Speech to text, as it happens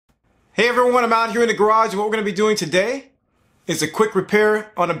Hey everyone, I'm out here in the garage and what we're going to be doing today is a quick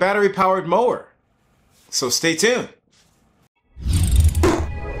repair on a battery powered mower. So stay tuned.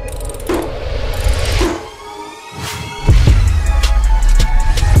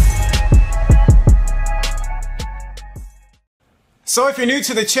 So if you're new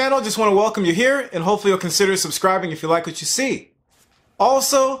to the channel, just want to welcome you here and hopefully you'll consider subscribing if you like what you see.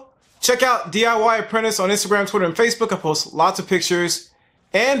 Also, check out DIY Apprentice on Instagram, Twitter, and Facebook. I post lots of pictures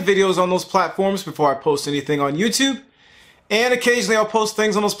and videos on those platforms before I post anything on YouTube. And occasionally I'll post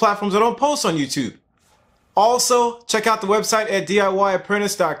things on those platforms I don't post on YouTube. Also, check out the website at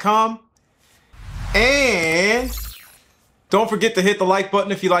DIYapprentice.com. And don't forget to hit the like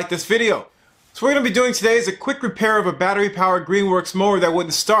button if you like this video. So what we're going to be doing today is a quick repair of a battery-powered Greenworks mower that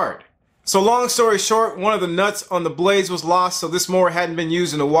wouldn't start. So long story short, one of the nuts on the blades was lost, so this mower hadn't been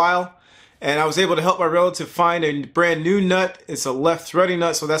used in a while. And I was able to help my relative find a brand new nut. It's a left threading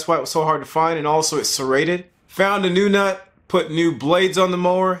nut, so that's why it was so hard to find, and also it's serrated. Found a new nut, put new blades on the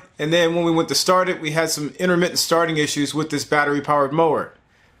mower, and then when we went to start it, we had some intermittent starting issues with this battery-powered mower.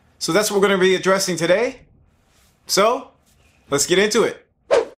 So that's what we're going to be addressing today. So, let's get into it.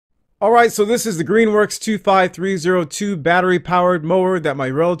 Alright, so this is the Greenworks 25302 battery-powered mower that my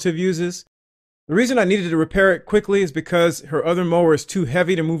relative uses. The reason I needed to repair it quickly is because her other mower is too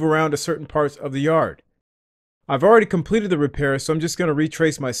heavy to move around to certain parts of the yard. I've already completed the repair, so I'm just going to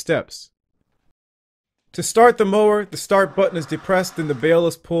retrace my steps. To start the mower, the start button is depressed, then the bail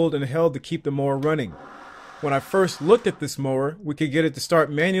is pulled and held to keep the mower running. When I first looked at this mower, we could get it to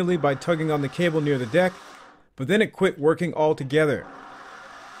start manually by tugging on the cable near the deck, but then it quit working altogether.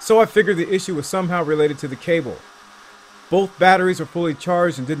 So I figured the issue was somehow related to the cable. Both batteries were fully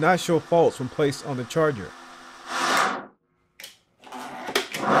charged and did not show faults when placed on the charger.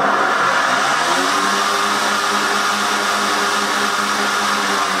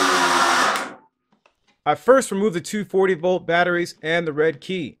 I first removed the two 40-volt batteries and the red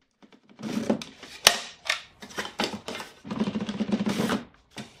key.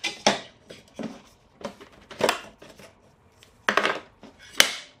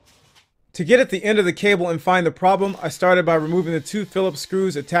 To get at the end of the cable and find the problem, I started by removing the two Phillips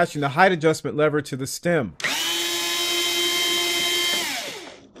screws attaching the height adjustment lever to the stem.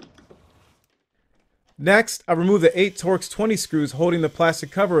 Next, I removed the 8 Torx 20 screws holding the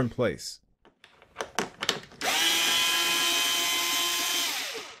plastic cover in place.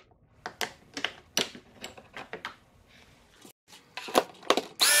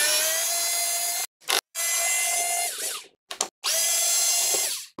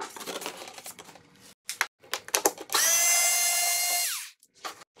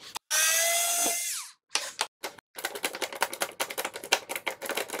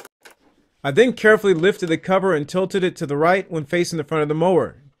 I then carefully lifted the cover and tilted it to the right when facing the front of the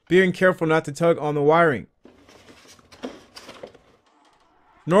mower, being careful not to tug on the wiring.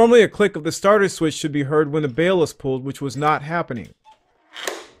 Normally a click of the starter switch should be heard when the bail is pulled, which was not happening.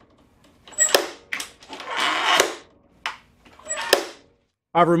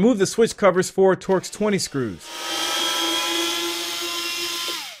 I removed the switch cover's 4 Torx 20 screws.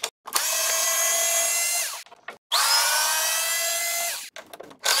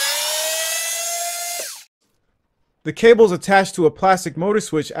 The cable is attached to a plastic motor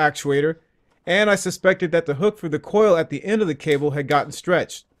switch actuator, and I suspected that the hook for the coil at the end of the cable had gotten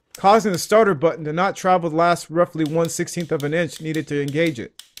stretched, causing the starter button to not travel the last roughly 1/16 of an inch needed to engage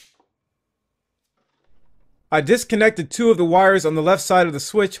it. I disconnected 2 of the wires on the left side of the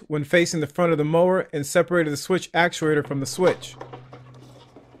switch when facing the front of the mower and separated the switch actuator from the switch.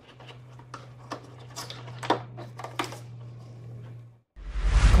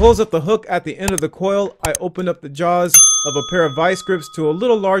 To close up the hook at the end of the coil, I opened up the jaws of a pair of vice grips to a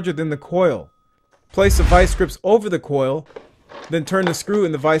little larger than the coil. Place the vice grips over the coil, then turn the screw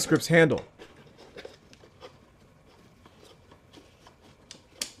in the vice grips handle.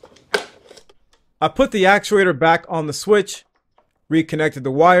 I put the actuator back on the switch, reconnected the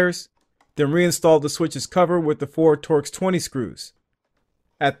wires, then reinstalled the switch's cover with the 4 Torx 20 screws.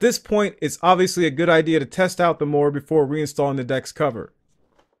 At this point, it's obviously a good idea to test out the mower before reinstalling the deck's cover.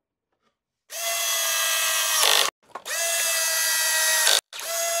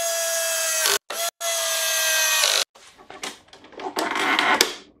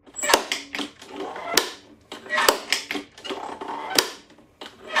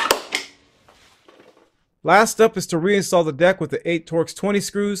 Last up is to reinstall the deck with the 8 Torx 20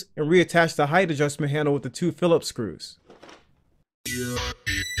 screws and reattach the height adjustment handle with the 2 Phillips screws.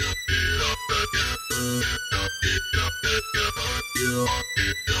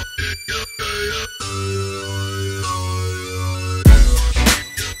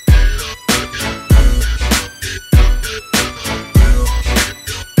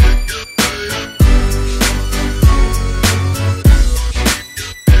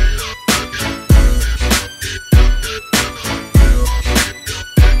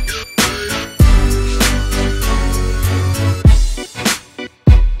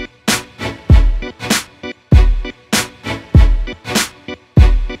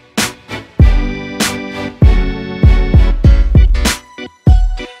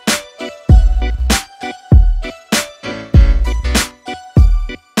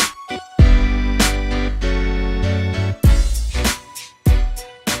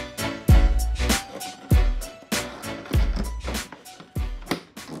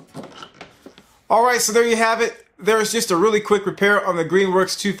 Alright, so there you have it. There's just a really quick repair on the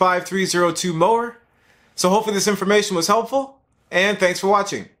Greenworks 25302 mower. So hopefully this information was helpful, and thanks for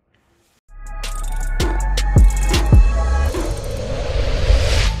watching.